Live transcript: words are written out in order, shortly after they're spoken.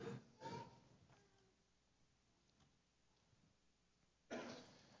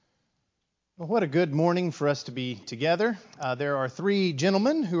Well, what a good morning for us to be together. There are three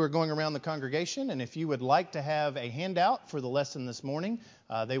gentlemen who are going around the congregation, and if you would like to have a handout for the lesson this morning,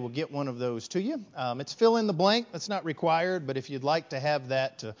 they will get one of those to you. It's fill in the blank. That's not required, but if you'd like to have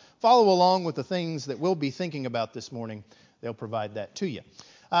that to follow along with the things that we'll be thinking about this morning, they'll provide that to you.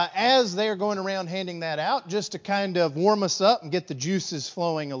 As they're going around handing that out, just to kind of warm us up and get the juices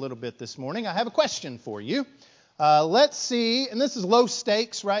flowing a little bit this morning, I have a question for you. Let's see, and this is low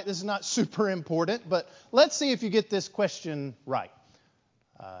stakes, right? This is not super important, but let's see if you get this question right.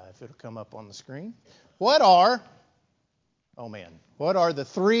 If it'll come up on the screen. What are the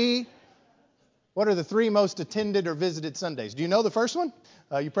three most attended or visited Sundays? Do you know the first one?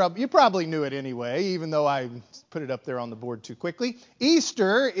 You probably knew it anyway, even though I put it up there on the board too quickly.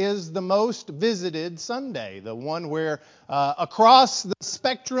 Easter is the most visited Sunday, the one where across the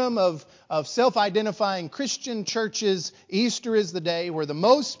spectrum of self-identifying Christian churches, Easter is the day where the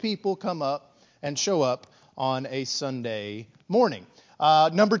most people come up and show up on a Sunday morning.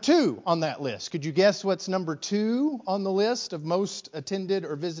 Number 2 on that list. Could you guess what's number 2 on the list of most attended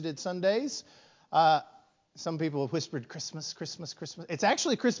or visited Sundays? Some people have whispered Christmas. It's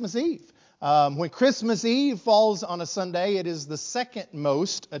actually Christmas Eve. When Christmas Eve falls on a Sunday, it is the second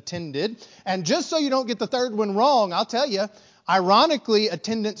most attended. And just so you don't get the third one wrong, I'll tell you, ironically,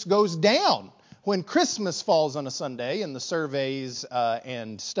 attendance goes down when Christmas falls on a Sunday in the surveys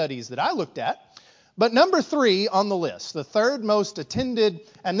and studies that I looked at. But number 3 on the list, the third most attended,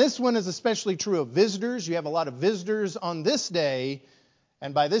 and this one is especially true of visitors. You have a lot of visitors on this day.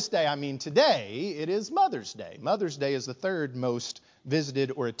 And by this day, I mean today, it is Mother's Day. Mother's Day is the third most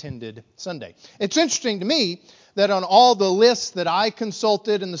visited or attended Sunday. It's interesting to me that on all the lists that I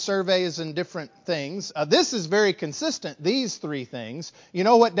consulted and the surveys and different things, this is very consistent, these 3 things. You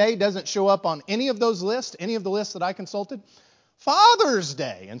know what day doesn't show up on any of those lists, any of the lists that I consulted? Father's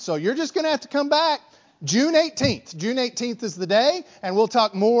Day. And so you're just going to have to come back June 18th. June 18th is the day, and we'll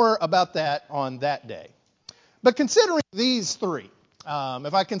talk more about that on that day. But considering these 3,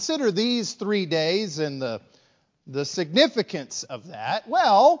 if I consider these 3 days and the significance of that,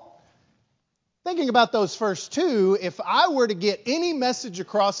 well, thinking about those first 2, if I were to get any message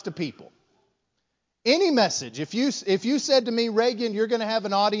across to people, any message, if you said to me, Reagan, you're going to have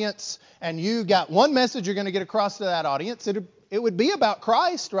an audience and you got one message you're going to get across to that audience, it would be about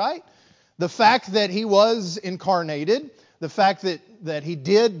Christ, right? The fact that he was incarnated, the fact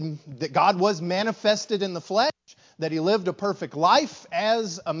that God was manifested in the flesh, that he lived a perfect life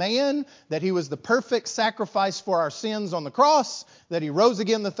as a man, that he was the perfect sacrifice for our sins on the cross, that he rose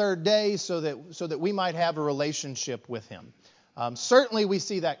again the third day so that we might have a relationship with him. Certainly we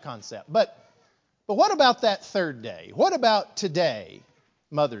see that concept. But what about that third day? What about today,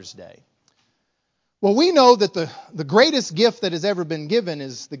 Mother's Day? Well, we know that the greatest gift that has ever been given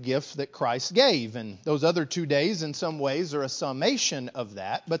is the gift that Christ gave. And those other 2 days in some ways are a summation of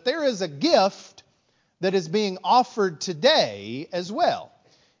that. But there is a gift that is being offered today as well.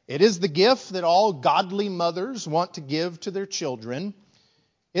 It is the gift that all godly mothers want to give to their children.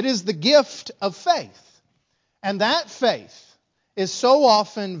 It is the gift of faith. And that faith is so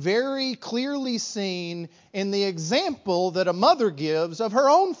often very clearly seen in the example that a mother gives of her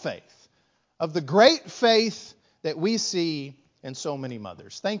own faith, of the great faith that we see in so many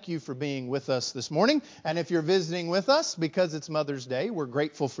mothers. Thank you for being with us this morning. And if you're visiting with us because it's Mother's Day, we're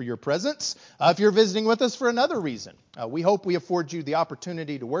grateful for your presence. If you're visiting with us for another reason, we hope we afford you the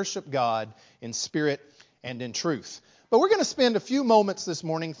opportunity to worship God in spirit and in truth. But we're going to spend a few moments this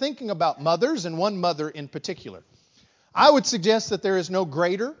morning thinking about mothers and one mother in particular. I would suggest that there is no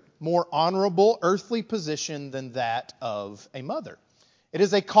greater, more honorable earthly position than that of a mother. It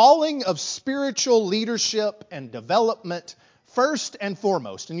is a calling of spiritual leadership and development first and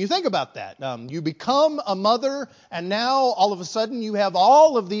foremost. And you think about that. You become a mother, and now all of a sudden you have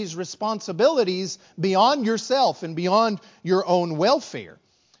all of these responsibilities beyond yourself and beyond your own welfare.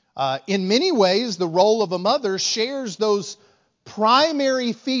 In many ways, the role of a mother shares those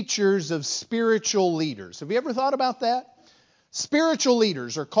primary features of spiritual leaders. Have you ever thought about that? Spiritual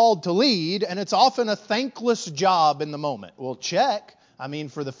leaders are called to lead, and it's often a thankless job in the moment. Well, check.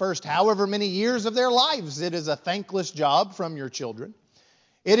 For the first however many years of their lives, it is a thankless job from your children.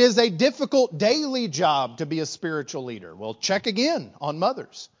 It is a difficult daily job to be a spiritual leader. Well, check again on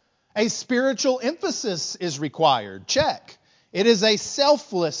mothers. A spiritual emphasis is required. Check. It is a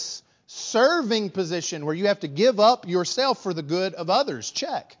selfless, serving position where you have to give up yourself for the good of others.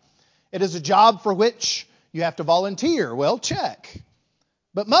 Check. It is a job for which you have to volunteer. Well, check.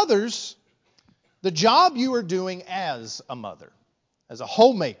 But mothers, the job you are doing as a mother, as a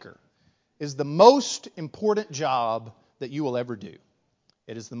homemaker, is the most important job that you will ever do.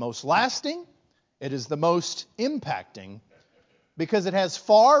 It is the most lasting. It is the most impacting because it has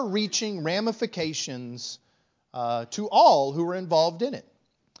far-reaching ramifications to all who are involved in it.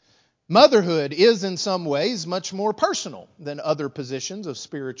 Motherhood is in some ways much more personal than other positions of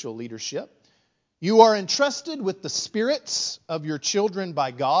spiritual leadership. You are entrusted with the spirits of your children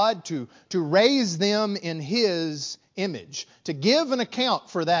by God to raise them in His image, to give an account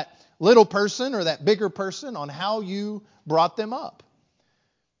for that little person or that bigger person on how you brought them up.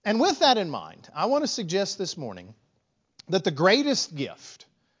 And with that in mind, I want to suggest this morning that the greatest gift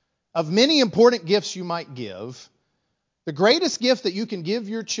of many important gifts you might give, the greatest gift that you can give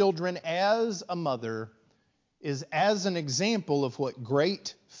your children as a mother is as an example of what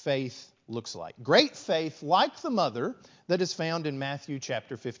great faith looks like. Great faith like the mother that is found in Matthew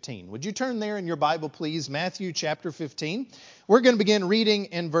chapter 15. Would you turn there in your Bible, please? Matthew chapter 15. We're going to begin reading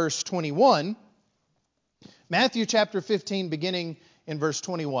in verse 21. Matthew chapter 15, beginning in verse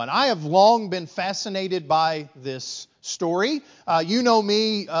 21. I have long been fascinated by this story. You know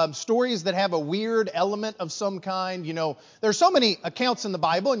me, stories that have a weird element of some kind. You know, there's so many accounts in the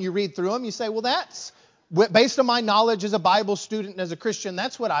Bible, and you read through them, you say, well, that's, based on my knowledge as a Bible student and as a Christian,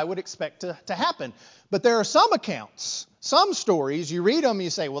 that's what I would expect to happen. But there are some accounts, some stories, you read them, you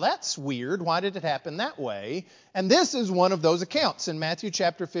say, well, that's weird. Why did it happen that way? And this is one of those accounts in Matthew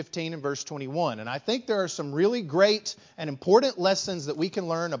chapter 15 and verse 21. And I think there are some really great and important lessons that we can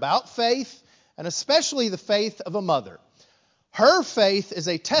learn about faith, and especially the faith of a mother. Her faith is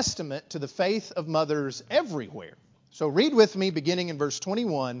a testament to the faith of mothers everywhere. So read with me beginning in verse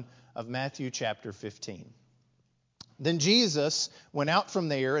 21 of Matthew chapter 15. Then Jesus went out from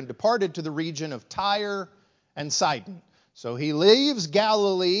there and departed to the region of Tyre and Sidon. So he leaves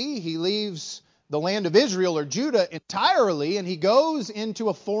Galilee, he leaves the land of Israel or Judah entirely, and he goes into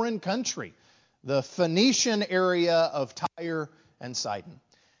a foreign country, the Phoenician area of Tyre and Sidon.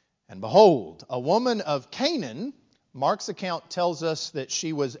 And behold, a woman of Canaan, Mark's account tells us that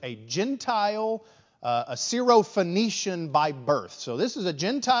she was a Gentile, a Syro-Phoenician by birth. So this is a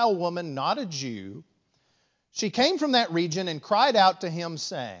Gentile woman, not a Jew. She came from that region and cried out to him,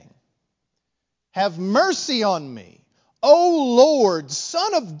 saying, "Have mercy on me, O Lord,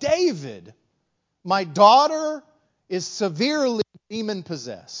 Son of David. My daughter is severely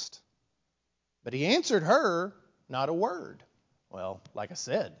demon-possessed." But he answered her not a word. Well, like I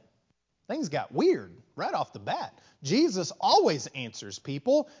said, things got weird right off the bat. Jesus always answers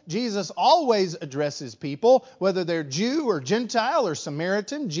people. Jesus always addresses people, whether they're Jew or Gentile or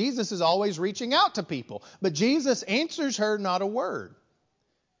Samaritan. Jesus is always reaching out to people. But Jesus answers her not a word.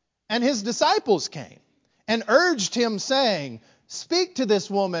 And his disciples came and urged him, saying, "Speak to this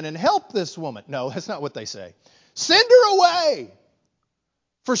woman and help this woman." No, that's not what they say. "Send her away,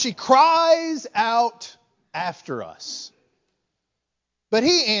 for she cries out after us." But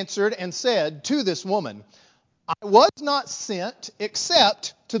he answered and said to this woman, "I was not sent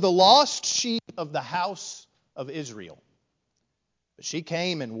except to the lost sheep of the house of Israel." But she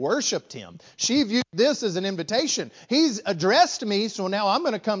came and worshiped him. She viewed this as an invitation. He's addressed me, so now I'm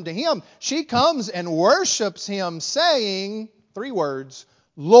going to come to him. She comes and worships him, saying, 3 words,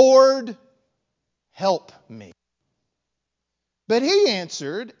 "Lord, help me." But he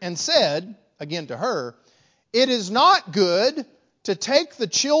answered and said, again to her, "It is not good to take the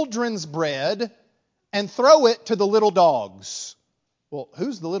children's bread and throw it to the little dogs." Well,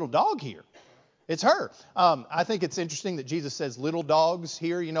 who's the little dog here? It's her. I think it's interesting that Jesus says little dogs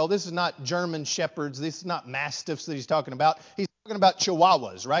here. You know, this is not German shepherds. This is not mastiffs that he's talking about. He's talking about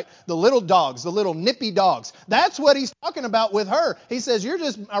chihuahuas, right? The little dogs, the little nippy dogs. That's what he's talking about with her. He says, you're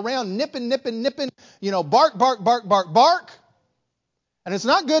just around nipping, bark, bark, bark, bark, bark. And it's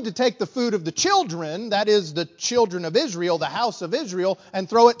not good to take the food of the children, that is the children of Israel, the house of Israel, and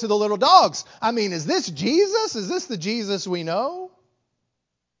throw it to the little dogs. I mean, is this Jesus? Is this the Jesus we know?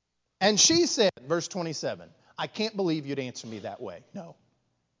 And she said, verse 27, "I can't believe you'd answer me that way." No.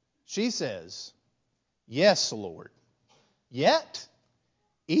 She says, "Yes, Lord. Yet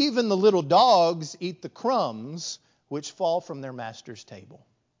even the little dogs eat the crumbs which fall from their master's table."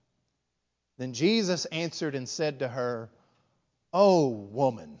 Then Jesus answered and said to her, "O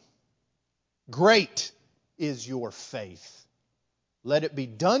woman, great is your faith. Let it be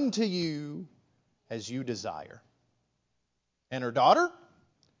done to you as you desire." And her daughter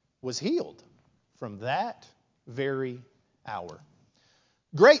was healed from that very hour.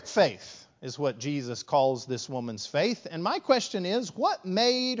 Great faith is what Jesus calls this woman's faith. And my question is, what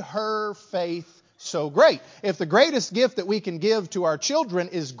made her faith so great? If the greatest gift that we can give to our children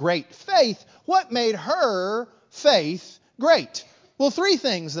is great faith, what made her faith great? Well, three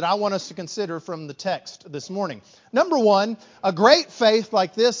things that I want us to consider from the text this morning. Number one, a great faith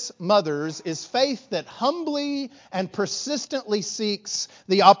like this mother's is faith that humbly and persistently seeks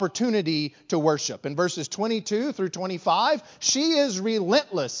the opportunity to worship. In verses 22 through 25, she is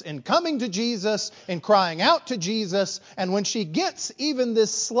relentless in coming to Jesus and crying out to Jesus. And when she gets even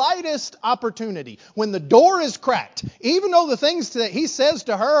this slightest opportunity, when the door is cracked, even though the things that he says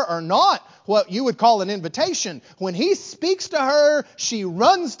to her are not what you would call an invitation, when he speaks to her, she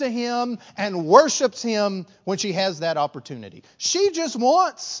runs to him and worships him when she has that opportunity. She just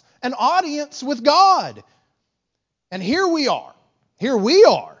wants an audience with God. And here we are. Here we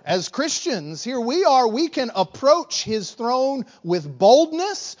are as Christians. Here we are. We can approach his throne with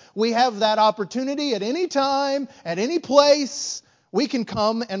boldness. We have that opportunity at any time, at any place. We can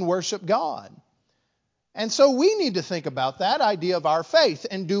come and worship God. And so we need to think about that idea of our faith.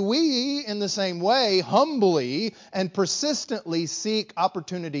 And do we, in the same way, humbly and persistently seek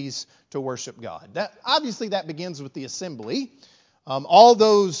opportunities to worship God? Obviously, that begins with the assembly. All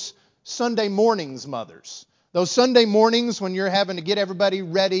those Sunday mornings, mothers. Those Sunday mornings when you're having to get everybody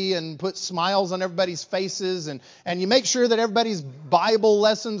ready and put smiles on everybody's faces and you make sure that everybody's Bible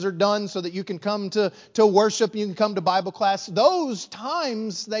lessons are done so that you can come to worship, you can come to Bible class. Those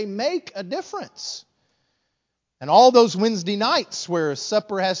times, they make a difference. And all those Wednesday nights where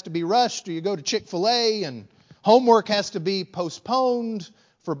supper has to be rushed, or you go to Chick-fil-A and homework has to be postponed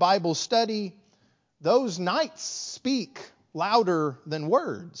for Bible study, those nights speak louder than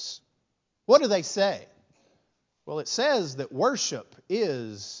words. What do they say? Well, it says that worship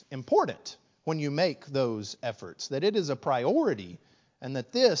is important when you make those efforts, that it is a priority, and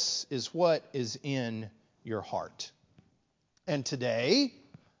that this is what is in your heart. And today,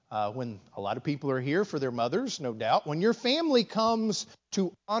 when a lot of people are here for their mothers, no doubt, when your family comes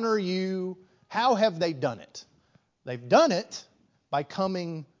to honor you, how have they done it? They've done it by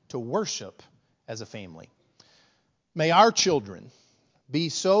coming to worship as a family. May our children be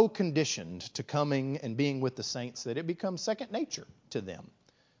so conditioned to coming and being with the saints that it becomes second nature to them,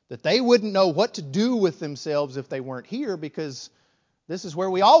 that they wouldn't know what to do with themselves if they weren't here, because this is where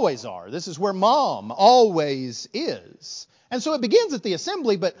we always are. This is where Mom always is. And so it begins at the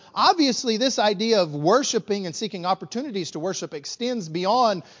assembly, but obviously this idea of worshiping and seeking opportunities to worship extends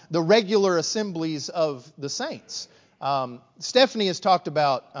beyond the regular assemblies of the saints. Stephanie has talked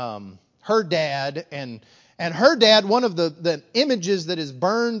about her dad, and her dad, one of the images that is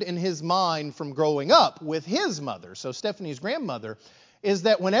burned in his mind from growing up with his mother, so Stephanie's grandmother, is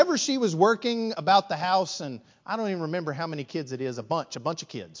that whenever she was working about the house, and I don't even remember how many kids it is, a bunch of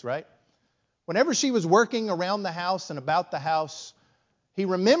kids, right? Whenever she was working around the house and about the house, he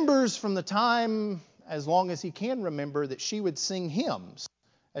remembers from the time, as long as he can remember, that she would sing hymns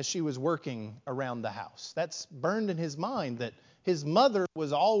as she was working around the house. That's burned in his mind, that his mother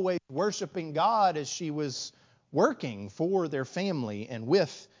was always worshiping God as she was working for their family and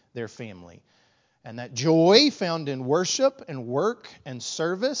with their family. And that joy found in worship and work and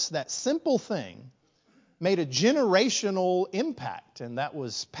service, that simple thing, made a generational impact, and that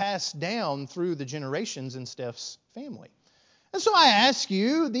was passed down through the generations in Steph's family. And so I ask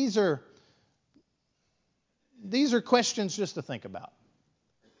you, these are questions just to think about.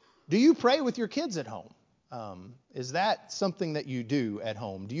 Do you pray with your kids at home? Is that something that you do at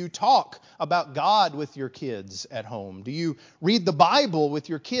home? Do you talk about God with your kids at home? Do you read the Bible with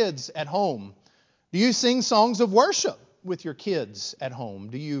your kids at home? Do you sing songs of worship with your kids at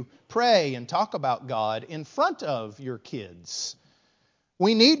home? Do you pray and talk about God in front of your kids?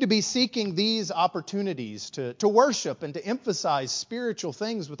 We need to be seeking these opportunities to worship and to emphasize spiritual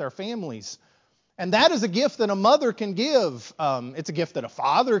things with our families. And that is a gift that a mother can give. It's a gift that a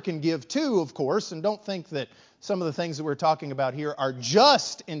father can give too, of course. And don't think that some of the things that we're talking about here are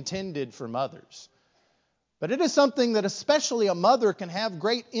just intended for mothers. But it is something that especially a mother can have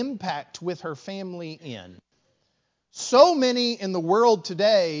great impact with her family in. So many in the world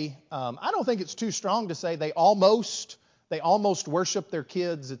today, I don't think it's too strong to say they almost worship their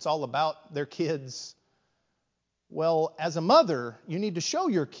kids. It's all about their kids. Well, as a mother, you need to show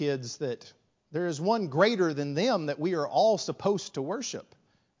your kids that there is one greater than them that we are all supposed to worship,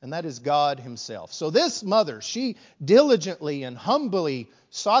 and that is God Himself. So this mother, she diligently and humbly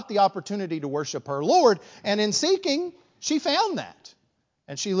sought the opportunity to worship her Lord, and in seeking, she found that.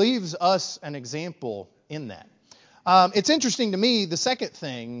 And she leaves us an example in that. It's interesting to me, the second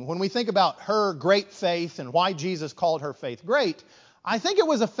thing, when we think about her great faith and why Jesus called her faith great, I think it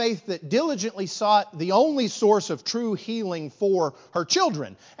was a faith that diligently sought the only source of true healing for her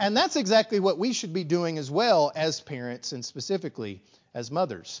children. And that's exactly what we should be doing as well as parents and specifically as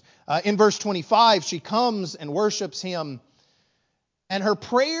mothers. In verse 25, she comes and worships Him And her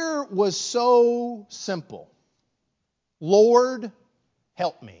prayer was so simple. Lord,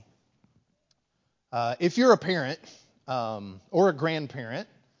 help me. If you're a parent or a grandparent,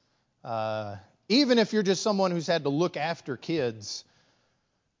 even if you're just someone who's had to look after kids,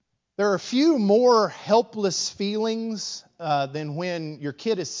 there are few more helpless feelings than when your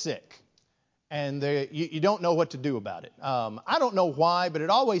kid is sick and you don't know what to do about it. I don't know why, but it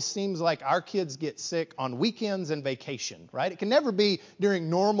always seems like our kids get sick on weekends and vacation, right? It can never be during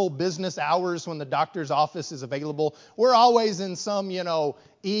normal business hours when the doctor's office is available. We're always in some, ER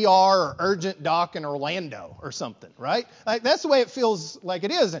or urgent doc in Orlando or something, right? Like that's the way it feels like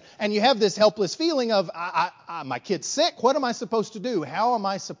it is. And you have this helpless feeling of, my kid's sick. What am I supposed to do? How am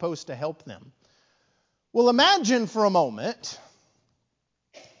I supposed to help them? Well, imagine for a moment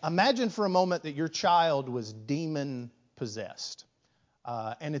that your child was demon-possessed.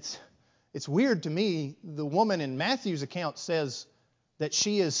 And it's weird to me, the woman in Matthew's account says that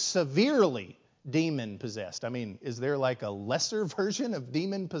she is severely demon-possessed. I mean, is there like a lesser version of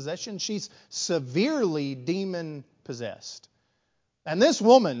demon possession? She's severely demon-possessed. And this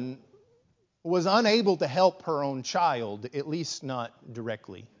woman was unable to help her own child, at least not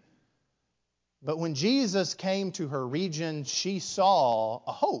directly. But when Jesus came to her region, she saw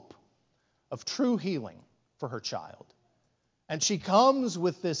a hope of true healing for her child. And she comes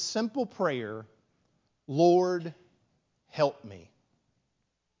with this simple prayer, Lord, help me.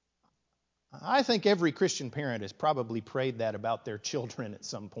 I think every Christian parent has probably prayed that about their children at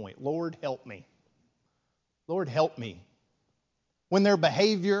some point. Lord, help me. Lord, help me. When their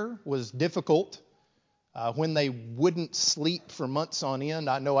behavior was difficult, when they wouldn't sleep for months on end,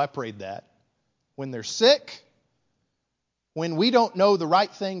 I know I prayed that. When they're sick, when we don't know the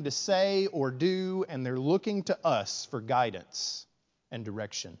right thing to say or do, and they're looking to us for guidance and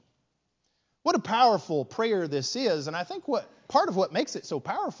direction. What a powerful prayer this is, and I think part of what makes it so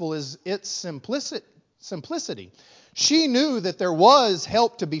powerful is its simplicity. She knew that there was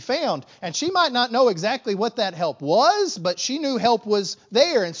help to be found, and she might not know exactly what that help was, but she knew help was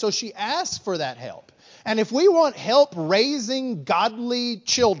there, and so she asked for that help. And if we want help raising godly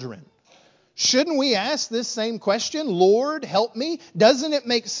children, shouldn't we ask this same question? Lord, help me. Doesn't it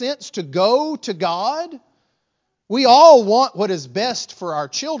make sense to go to God? We all want what is best for our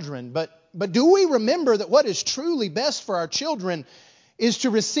children, but do we remember that what is truly best for our children is to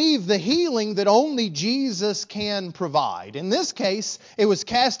receive the healing that only Jesus can provide? In this case, it was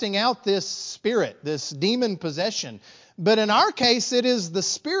casting out this spirit, this demon possession. But in our case, it is the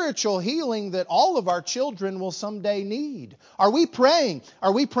spiritual healing that all of our children will someday need. Are we praying?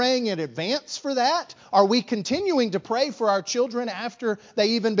 Are we praying in advance for that? Are we continuing to pray for our children after they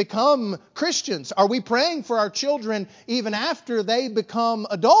even become Christians? Are we praying for our children even after they become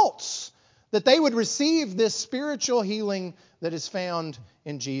adults? That they would receive this spiritual healing that is found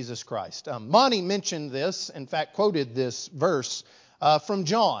in Jesus Christ. Monty mentioned this, in fact quoted this verse from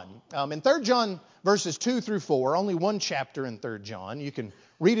John. In 3 John verses 2 through 4, only one chapter in 3 John. You can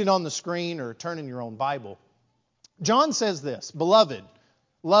read it on the screen or turn in your own Bible. John says this, Beloved,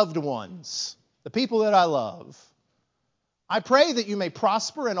 loved ones, the people that I love, I pray that you may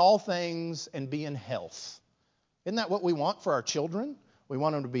prosper in all things and be in health. Isn't that what we want for our children? We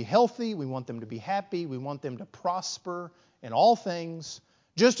want them to be healthy. We want them to be happy. We want them to prosper in all things,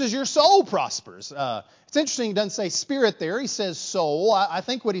 just as your soul prospers. It's interesting, he doesn't say spirit there. He says soul. I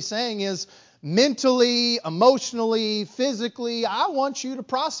think what he's saying is mentally, emotionally, physically, I want you to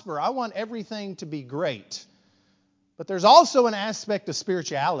prosper. I want everything to be great. But there's also an aspect of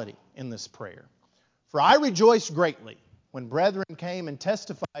spirituality in this prayer. For I rejoiced greatly when brethren came and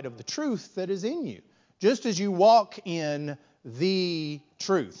testified of the truth that is in you, just as you walk in the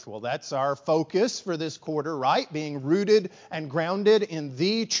truth. Well, that's our focus for this quarter, right? Being rooted and grounded in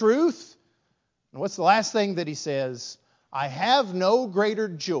the truth. And what's the last thing that he says? I have no greater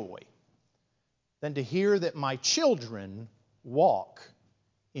joy than to hear that my children walk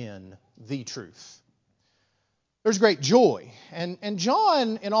in the truth. There's great joy. And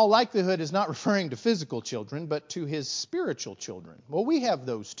John, in all likelihood, is not referring to physical children, but to his spiritual children. Well, we have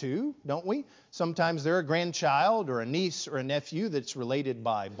those too, don't we? Sometimes they're a grandchild or a niece or a nephew that's related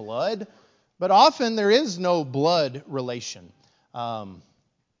by blood. But often there is no blood relation.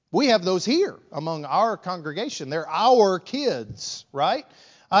 We have those here among our congregation. They're our kids, right?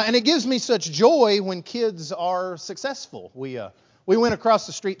 And it gives me such joy when kids are successful. We went across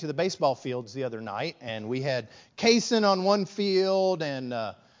the street to the baseball fields the other night, and we had Kaysen on one field, and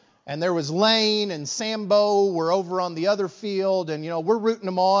there was Lane and Sambo were over on the other field, and we're rooting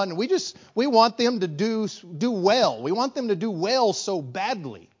them on. And we want them to do well. We want them to do well so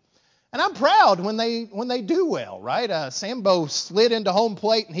badly. And I'm proud when they do well, right? Sambo slid into home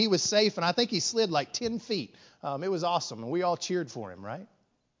plate and he was safe, and I think he slid like 10 feet. It was awesome, and we all cheered for him, right?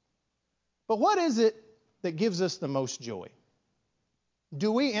 But what is it that gives us the most joy?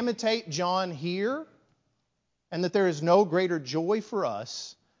 Do we imitate John here, and that there is no greater joy for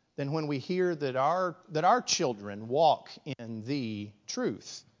us than when we hear that our children walk in the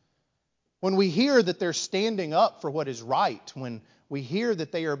truth? When we hear that they're standing up for what is right, when we hear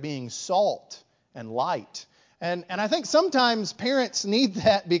that they are being salt and light. And I think sometimes parents need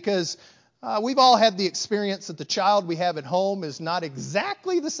that because we've all had the experience that the child we have at home is not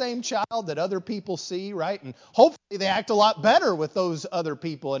exactly the same child that other people see, right? And hopefully they act a lot better with those other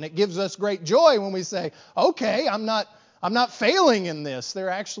people. And it gives us great joy when we say, okay, I'm not failing in this.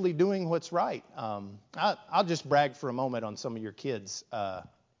 They're actually doing what's right. I'll just brag for a moment on some of your kids.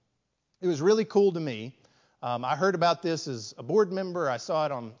 It was really cool to me. I heard about this as a board member. I saw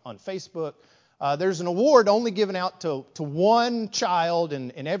it on Facebook. There's an award only given out to one child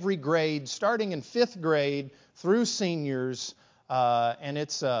in every grade, starting in 5th grade through seniors. And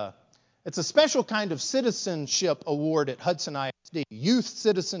it's a special kind of citizenship award at Hudson ISD, Youth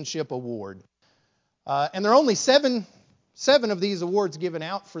Citizenship Award. And there are only seven of these awards given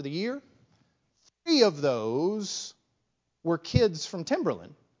out for the year. 3 of those were kids from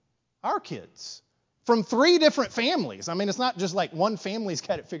Timberland, our kids, from 3 different families. I mean, it's not just like one family's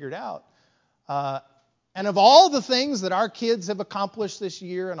got it figured out. And of all the things that our kids have accomplished this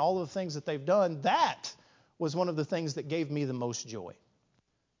year and all of the things that they've done, that was one of the things that gave me the most joy.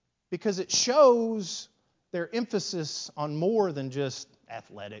 Because it shows their emphasis on more than just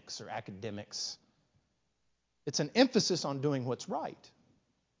athletics or academics. It's an emphasis on doing what's right.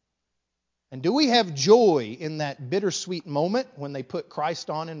 And do we have joy in that bittersweet moment when they put Christ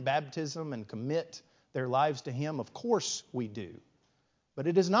on in baptism and commit their lives to Him? Of course we do. But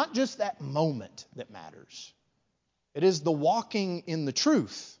it is not just that moment that matters. It is the walking in the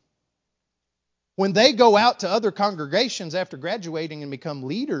truth. When they go out to other congregations after graduating and become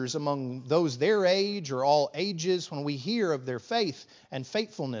leaders among those their age or all ages, when we hear of their faith and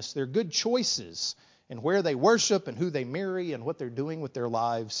faithfulness, their good choices, and where they worship and who they marry and what they're doing with their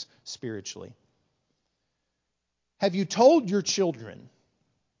lives spiritually. Have you told your children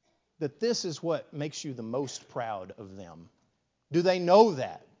that this is what makes you the most proud of them? Do they know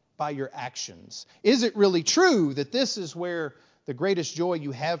that by your actions? Is it really true that this is where the greatest joy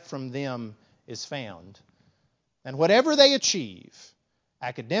you have from them is found? And whatever they achieve,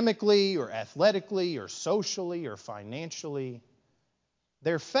 academically or athletically or socially or financially,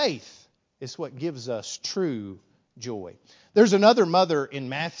 their faith is what gives us true joy. There's another mother in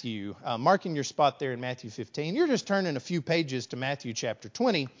Matthew, marking your spot there in Matthew 15. You're just turning a few pages to Matthew chapter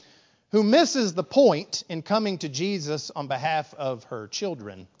 20, who misses the point in coming to Jesus on behalf of her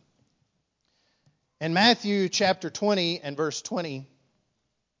children. In Matthew chapter 20 and verse 20,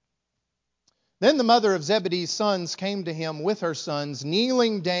 then the mother of Zebedee's sons came to him with her sons,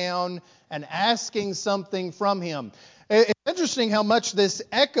 kneeling down and asking something from him. It's interesting how much this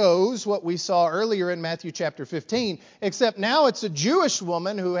echoes what we saw earlier in Matthew chapter 15, except now it's a Jewish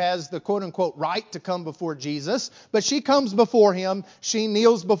woman who has the quote-unquote right to come before Jesus, but she comes before him, she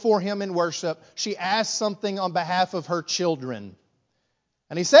kneels before him in worship, she asks something on behalf of her children.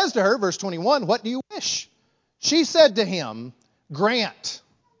 And he says to her, verse 21, "What do you wish?" She said to him, "Grant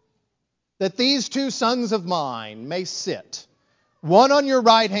that these 2 sons of mine may sit, one on your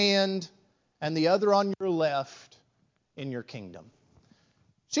right hand and the other on your left, in your kingdom."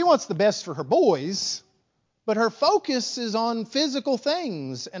 She wants the best for her boys, but her focus is on physical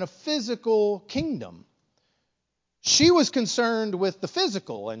things and a physical kingdom. She was concerned with the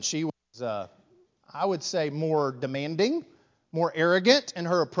physical, and she was, I would say, more demanding, more arrogant in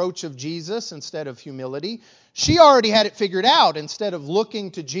her approach of Jesus instead of humility. She already had it figured out instead of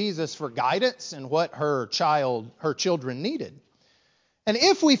looking to Jesus for guidance in what her children needed. And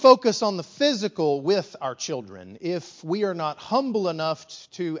if we focus on the physical with our children, if we are not humble enough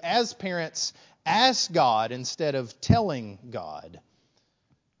to, as parents, ask God instead of telling God,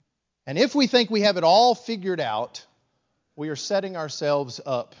 and if we think we have it all figured out, we are setting ourselves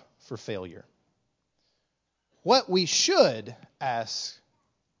up for failure. What we should ask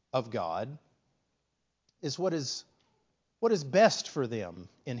of God is what is best for them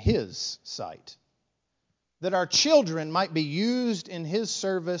in His sight. That our children might be used in His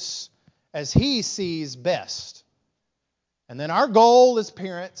service as He sees best. And then our goal as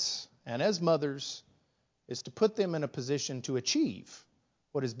parents and as mothers is to put them in a position to achieve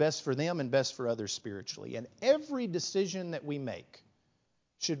what is best for them and best for others spiritually. And every decision that we make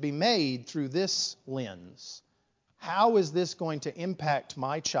should be made through this lens. How is this going to impact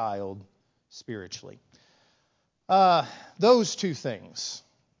my child spiritually? Those two things.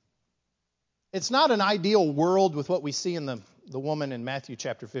 It's not an ideal world with what we see in the woman in Matthew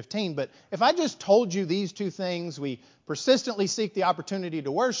chapter 15, but if I just told you these two things, we persistently seek the opportunity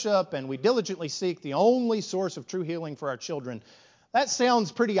to worship and we diligently seek the only source of true healing for our children, that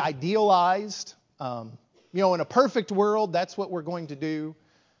sounds pretty idealized. In a perfect world, that's what we're going to do.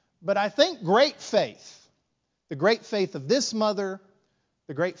 But I think great faith, the great faith of this mother,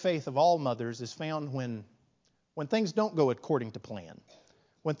 the great faith of all mothers, is found when things don't go according to plan,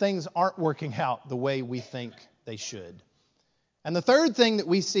 when things aren't working out the way we think they should. And the third thing that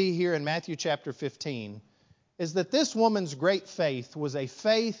we see here in Matthew chapter 15 is that this woman's great faith was a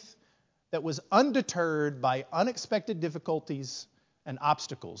faith that was undeterred by unexpected difficulties and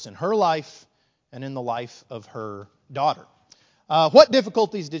obstacles in her life and in the life of her daughter. What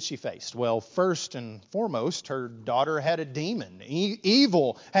difficulties did she face? Well, first and foremost, her daughter had a demon.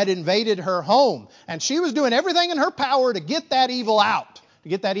 Evil had invaded her home, and she was doing everything in her power to get that evil out. To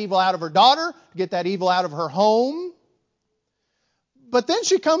get that evil out of her daughter, to get that evil out of her home. But then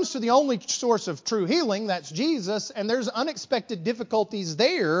she comes to the only source of true healing, that's Jesus, and there's unexpected difficulties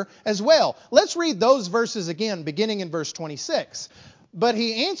there as well. Let's read those verses again, beginning in verse 26. But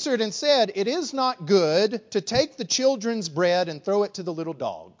he answered and said, "It is not good to take the children's bread and throw it to the little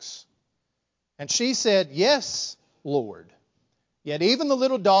dogs." And she said, "Yes, Lord. Yet even the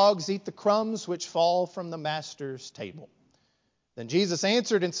little dogs eat the crumbs which fall from the master's table." Then Jesus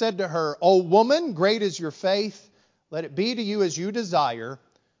answered and said to her, "O woman, great is your faith. Let it be to you as you desire."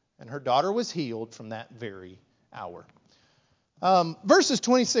 And her daughter was healed from that very hour. Verses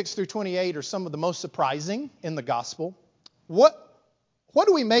 26 through 28 are some of the most surprising in the gospel. What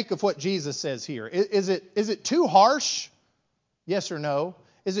do we make of what Jesus says here? Is it too harsh? Yes or no?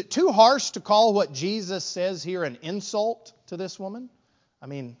 Is it too harsh to call what Jesus says here an insult to this woman? I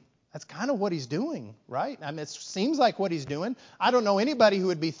mean, that's kind of what he's doing, right? I mean, it seems like what he's doing. I don't know anybody who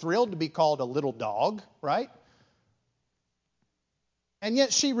would be thrilled to be called a little dog, right? And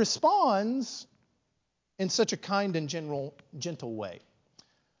yet she responds in such a kind and gentle way.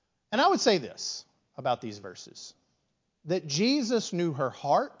 And I would say this about these verses, that Jesus knew her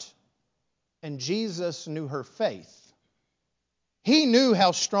heart and Jesus knew her faith. He knew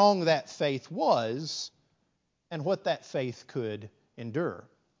how strong that faith was and what that faith could endure.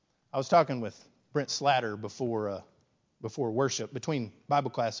 I was talking with Brent Slatter before worship, between Bible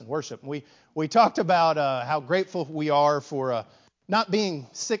class and worship. And we talked about how grateful we are for not being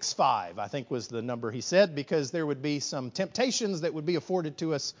 6'5", I think was the number he said, because there would be some temptations that would be afforded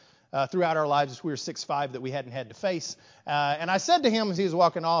to us throughout our lives as we were 6'5" that we hadn't had to face. And I said to him as he was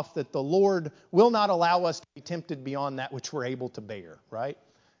walking off that the Lord will not allow us to be tempted beyond that which we're able to bear, right?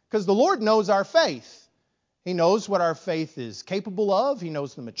 Because the Lord knows our faith. He knows what our faith is capable of. He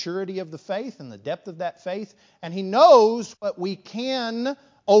knows the maturity of the faith and the depth of that faith. And He knows what we can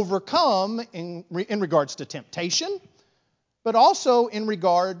overcome in regards to temptation, but also in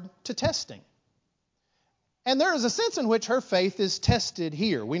regard to testing. And there is a sense in which her faith is tested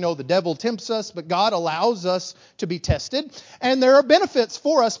here. We know the devil tempts us, but God allows us to be tested. And there are benefits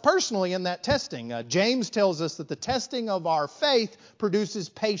for us personally in that testing. James tells us that the testing of our faith produces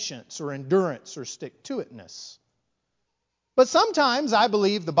patience or endurance or stick-to-itness. But sometimes I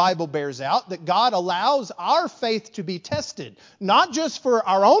believe the Bible bears out that God allows our faith to be tested, not just for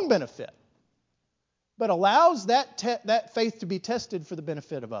our own benefit, but allows that faith to be tested for the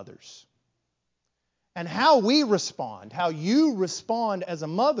benefit of others. And how we respond, how you respond as a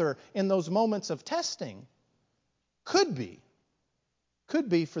mother in those moments of testing could be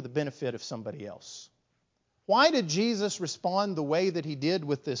for the benefit of somebody else. Why did Jesus respond the way that He did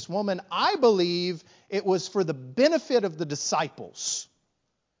with this woman? I believe it was for the benefit of the disciples,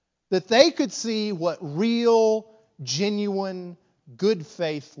 that they could see what real, genuine, good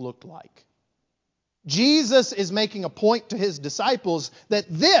faith looked like. Jesus is making a point to His disciples that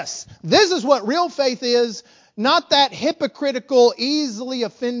this is what real faith is, not that hypocritical, easily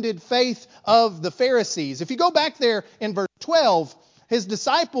offended faith of the Pharisees. If you go back there in verse 12, His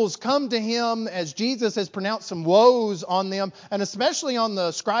disciples come to Him as Jesus has pronounced some woes on them, and especially on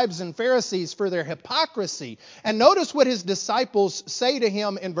the scribes and Pharisees for their hypocrisy. And notice what His disciples say to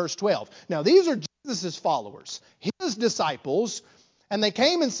Him in verse 12. Now, these are Jesus' followers, His disciples, and they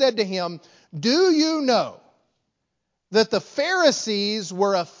came and said to Him, "Do you know that the Pharisees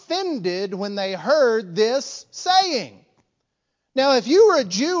were offended when they heard this saying?" Now, if you were a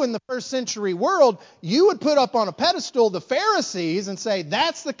Jew in the first century world, you would put up on a pedestal the Pharisees and say,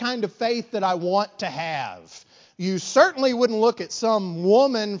 that's the kind of faith that I want to have. You certainly wouldn't look at some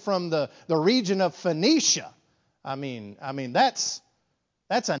woman from the region of Phoenicia I mean that's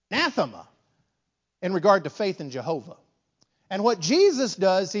anathema in regard to faith in Jehovah. And what Jesus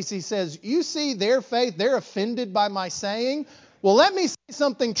does is he says, you see their faith, they're offended by my saying. Well, let me say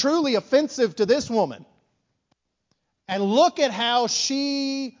something truly offensive to this woman. And look at how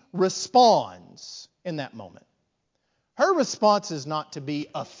she responds in that moment. Her response is not to be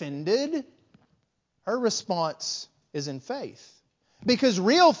offended. Her response is in faith. Because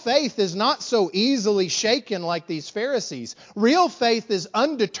real faith is not so easily shaken like these Pharisees. Real faith is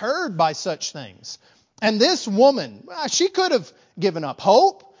undeterred by such things. And this woman, she could have given up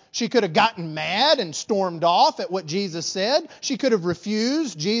hope. She could have gotten mad and stormed off at what Jesus said. She could have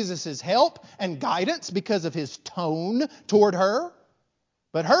refused Jesus' help and guidance because of his tone toward her.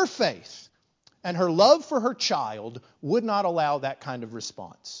 But her faith and her love for her child would not allow that kind of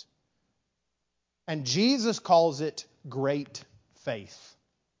response. And Jesus calls it great faith.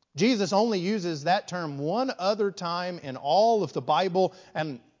 Jesus only uses that term one other time in all of the Bible,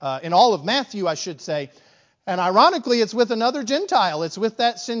 and in all of Matthew, I should say. And ironically, it's with another Gentile. It's with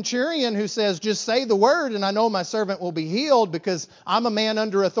that centurion who says, just say the word and I know my servant will be healed because I'm a man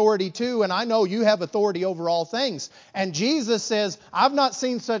under authority too, and I know you have authority over all things. And Jesus says, I've not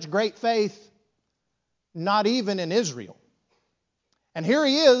seen such great faith, not even in Israel. And here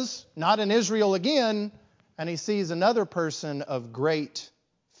he is, not in Israel again, and he sees another person of great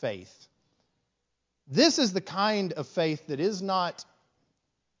faith. This is the kind of faith that is not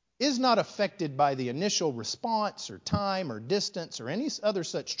affected by the initial response or time or distance or any other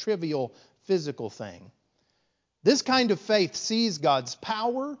such trivial physical thing. This kind of faith sees God's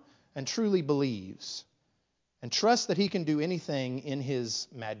power and truly believes and trusts that he can do anything in his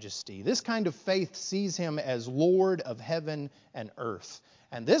majesty. This kind of faith sees him as Lord of heaven and earth.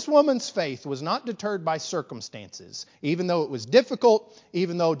 And this woman's faith was not deterred by circumstances. Even though it was difficult,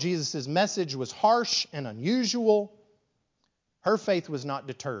 even though Jesus' message was harsh and unusual, her faith was not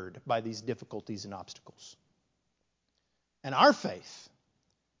deterred by these difficulties and obstacles. And our faith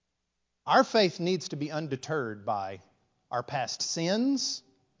needs to be undeterred by our past sins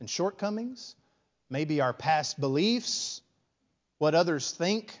and shortcomings, maybe our past beliefs, what others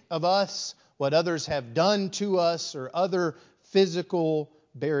think of us, what others have done to us, or other physical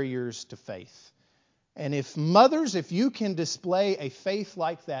barriers to faith. And if mothers, if you can display a faith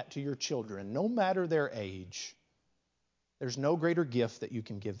like that to your children, no matter their age, there's no greater gift that you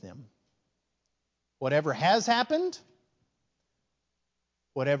can give them. Whatever has happened,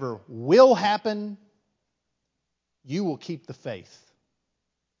 whatever will happen, you will keep the faith.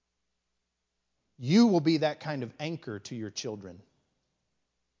 You will be that kind of anchor to your children.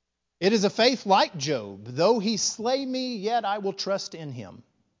 It is a faith like Job. Though he slay me, yet I will trust in him.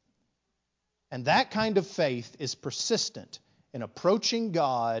 And that kind of faith is persistent in approaching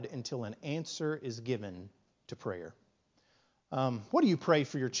God until an answer is given to prayer. What do you pray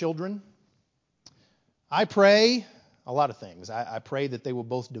for your children? I pray a lot of things. I pray that they will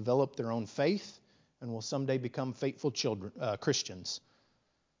both develop their own faith and will someday become faithful Christians.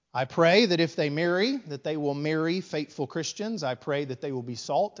 I pray that if they marry, that they will marry faithful Christians. I pray that they will be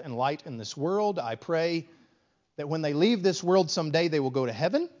salt and light in this world. I pray that when they leave this world someday, they will go to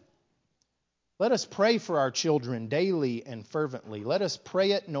heaven. Let us pray for our children daily and fervently. Let us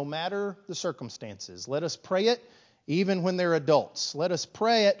pray it no matter the circumstances. Let us pray it even when they're adults. Let us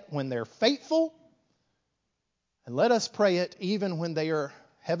pray it when they're faithful. And let us pray it even when they are,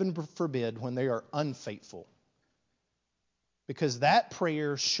 heaven forbid, when they are unfaithful. Because that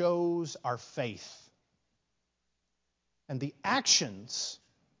prayer shows our faith. And the actions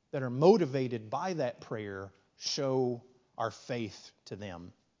that are motivated by that prayer show our faith to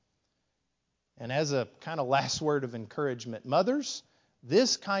them. And as a kind of last word of encouragement, mothers,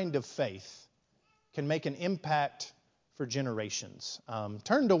 this kind of faith can make an impact for generations.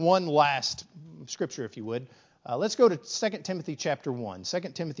 Turn to one last scripture, if you would. Let's go to 2 Timothy chapter 1. 2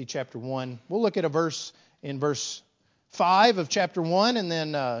 Timothy chapter 1. We'll look at a verse in verse 5 of chapter 1 and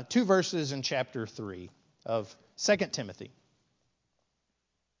then 2 verses in chapter 3 of 2 Timothy.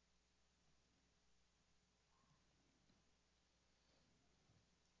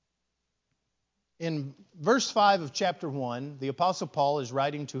 In verse 5 of chapter 1, the Apostle Paul is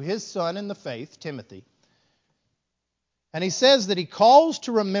writing to his son in the faith, Timothy. And he says that he calls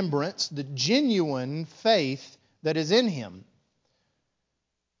to remembrance the genuine faith that is in him.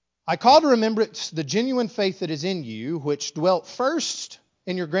 I call to remembrance the genuine faith that is in you, which dwelt first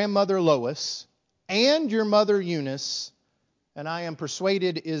in your grandmother Lois and your mother Eunice, and I am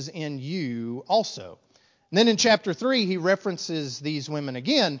persuaded is in you also. And then in chapter 3, he references these women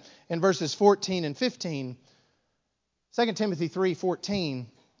again in verses 14 and 15. 2 Timothy 3:14.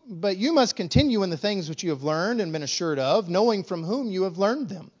 But you must continue in the things which you have learned and been assured of, knowing from whom you have learned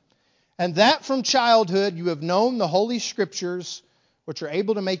them. And that from childhood you have known the Holy Scriptures, which are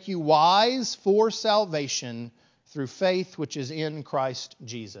able to make you wise for salvation through faith which is in Christ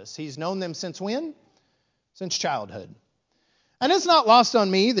Jesus. He's known them since when? Since childhood. And it's not lost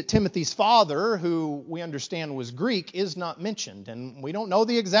on me that Timothy's father, who we understand was Greek, is not mentioned. And we don't know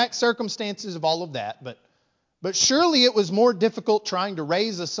the exact circumstances of all of that, but surely it was more difficult trying to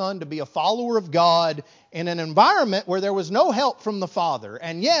raise a son to be a follower of God in an environment where there was no help from the father.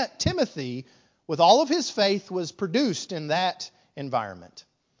 And yet Timothy, with all of his faith, was produced in that environment.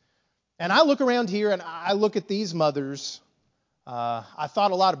 And I look around here and I look at these mothers. I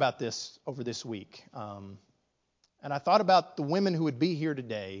thought a lot about this over this week. And I thought about the women who would be here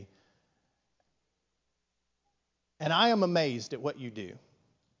today. And I am amazed at what you do.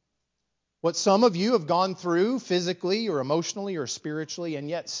 What some of you have gone through physically or emotionally or spiritually, and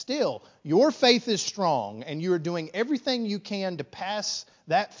yet still your faith is strong and you are doing everything you can to pass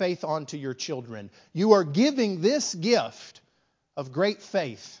that faith on to your children. You are giving this gift of great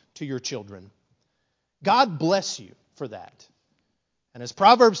faith to your children. God bless you for that. And as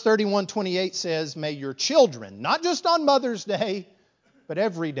Proverbs 31:28 says, may your children, not just on Mother's Day, but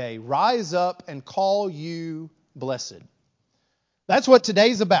every day, rise up and call you blessed. That's what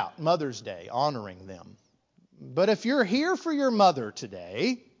today's about, Mother's Day, honoring them. But if you're here for your mother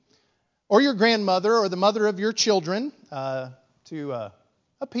today, or your grandmother, or the mother of your children, to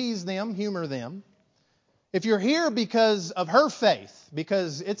appease them, humor them, if you're here because of her faith,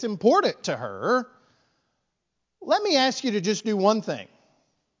 because it's important to her, let me ask you to just do one thing.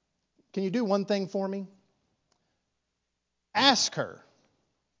 Can you do one thing for me? Ask her.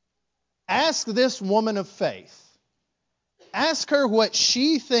 Ask this woman of faith. Ask her what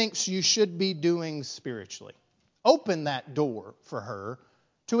she thinks you should be doing spiritually. Open that door for her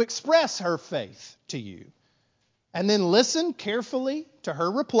to express her faith to you. And then listen carefully to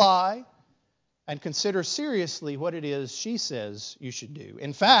her reply and consider seriously what it is she says you should do.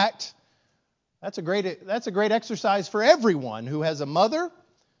 In fact, that's a great exercise for everyone who has a mother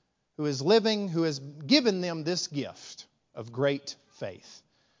who is living, who has given them this gift of great faith.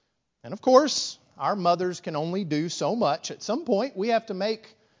 And of course, our mothers can only do so much. At some point, we have to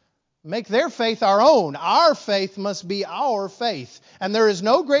make their faith our own. Our faith must be our faith. And there is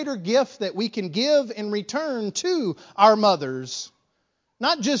no greater gift that we can give in return to our mothers,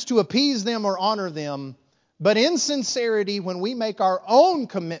 not just to appease them or honor them, but in sincerity, when we make our own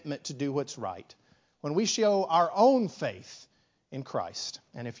commitment to do what's right, when we show our own faith in Christ.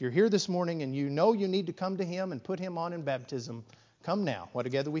 And if you're here this morning and you know you need to come to Him and put Him on in baptism, come now, while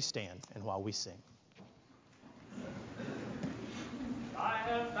together we stand and while we sing.